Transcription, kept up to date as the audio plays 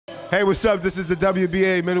Hey, what's up? This is the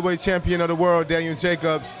WBA middleweight champion of the world, Daniel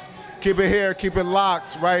Jacobs. Keep it here, keep it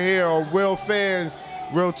locked right here on Real Fans,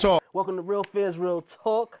 Real Talk. Welcome to Real Fans, Real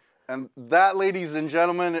Talk. And that, ladies and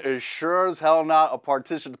gentlemen, is sure as hell not a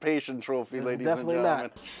participation trophy, ladies and gentlemen. Definitely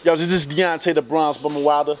not. Yo, this is Deontay the Bronze Bomber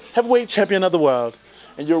Wilder, heavyweight champion of the world,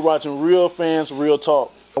 and you're watching Real Fans, Real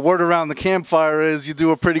Talk. A word around the campfire is you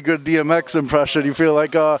do a pretty good DMX impression. You feel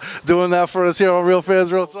like doing that for us here on Real Fans,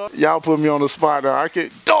 Real Talk? Y'all put me on the spot now. I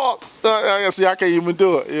can't, dog! See, I can't even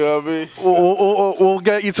do it, you know what I mean? We'll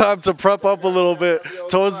get you time to prep up a little bit.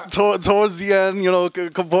 Towards the end, you know,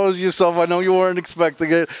 compose yourself. I know you weren't expecting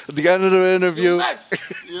it. At the end of the interview.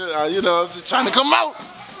 Yeah, you know, I'm just trying to come out.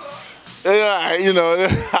 Yeah, you know.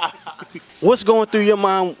 What's going through your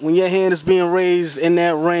mind when your hand is being raised in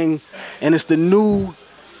that ring and it's the new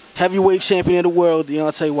heavyweight champion of the world,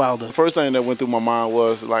 Deontay Wilder? The first thing that went through my mind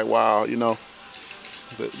was like, wow, you know,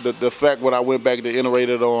 the fact when I went back to iterate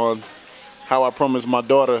it on how I promised my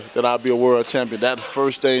daughter that I'd be a world champion. That's the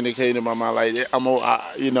first thing that came to my mind. Like,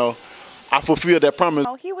 you know, I fulfilled that promise.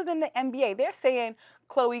 He was in the NBA. They're saying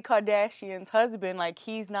Khloe Kardashian's husband, like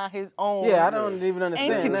he's not his own. Yeah, I don't even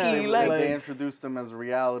understand entity. that. Like, they introduced him as a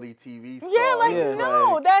reality TV star. Yeah, like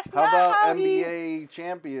no, that's how not about how NBA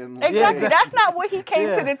champion? Exactly, that's not what he came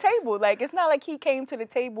to the table. Like, it's not like he came to the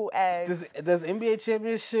table as. Does NBA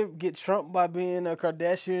championship get trumped by being a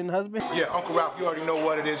Kardashian husband? Yeah, Uncle Ralph, you already know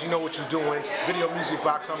what it is. You know what you're doing. Video Music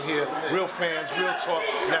Box, I'm here. Real Fans, Real Talk,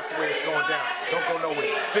 and that's the way it's going down. Don't go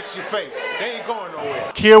nowhere. Fix your face. They ain't going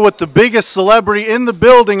nowhere. Here with the biggest celebrity in the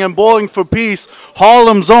building and bowling for peace,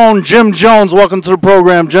 Harlem's own Jim Jones. Welcome to the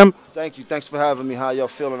program, Jim. Thank you. Thanks for having me. How y'all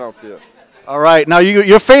feeling out there? All right. Now,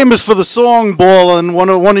 you're famous for the song bowling, one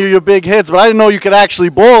of your big hits, but I didn't know you could actually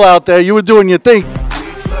bowl out there. You were doing your thing.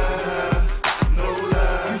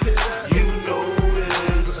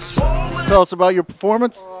 Tell us about your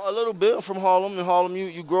performance. A little bit. I'm from Harlem. In Harlem,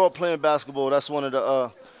 you grow up playing basketball. That's one of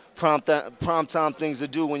the prime time things to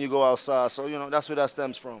do when you go outside. So, you know, that's where that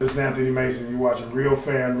stems from. This is Anthony Mason. You're watching Real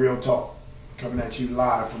Fan, Real Talk, coming at you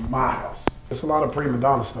live from my house. There's a lot of prima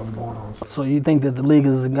donna stuff going on. So you think that the league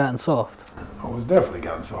has gotten soft? Oh, it's definitely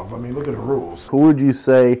gotten soft. I mean, look at the rules. Who would you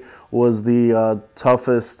say was the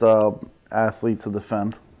toughest athlete to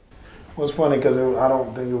defend? Well, it's funny because I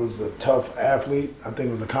don't think it was a tough athlete. I think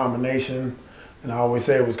it was a combination. And I always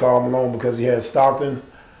say it was Karl Malone because he had Stockton.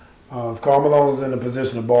 If Karl Malone was in the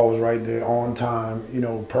position, the ball was right there on time, you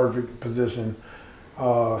know, perfect position.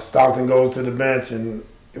 Stockton goes to the bench and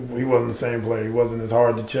he wasn't the same player. He wasn't as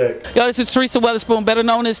hard to check. Yo, this is Teresa Weatherspoon, better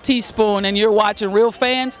known as Teaspoon, and you're watching Real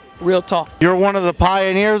Fans, Real Talk. You're one of the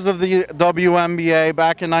pioneers of the WNBA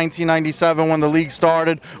back in 1997 when the league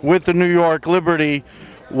started with the New York Liberty.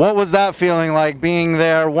 What was that feeling like, being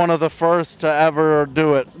there, one of the first to ever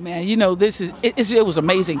do it? Man, you know, it was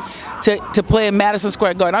amazing to play in Madison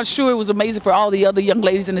Square Garden. I'm sure it was amazing for all the other young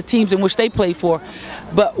ladies and the teams in which they played for,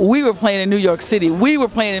 but we were playing in New York City. We were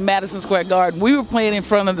playing in Madison Square Garden. We were playing in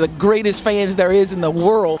front of the greatest fans there is in the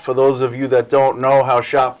world. For those of you that don't know how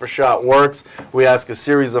Shot for Shot works, we ask a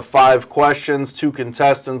series of 5 questions, 2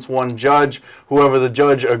 contestants, 1 judge. Whoever the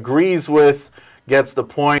judge agrees with gets the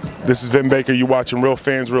point. This is Vin Baker. You're watching Real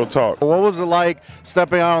Fans, Real Talk. What was it like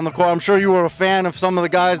stepping out on the court? I'm sure you were a fan of some of the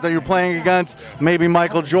guys that you're playing against, maybe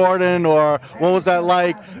Michael Jordan, or what was that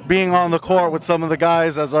like being on the court with some of the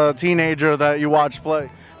guys as a teenager that you watched play?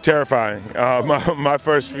 Terrifying. My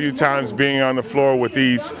first few times being on the floor with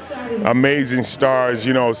these amazing stars,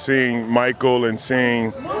 you know, seeing Michael and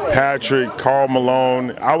seeing Patrick, Karl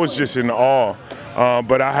Malone, I was just in awe.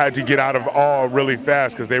 But I had to get out of awe really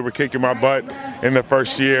fast because they were kicking my butt in the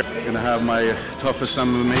first year. Gonna have my toughest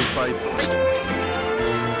MMA fight.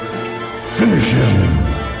 Finish him.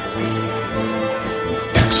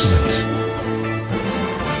 Excellent.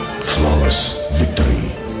 Flawless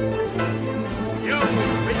victory.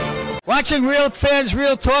 Watching Real Fans,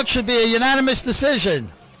 Real Talk should be a unanimous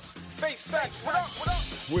decision. Face facts, what up, what up?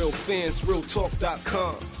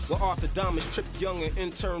 RealFansRealTalk.com. Where Arthur Diamonds, Trip Young, and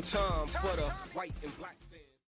intern Tom for the white and black.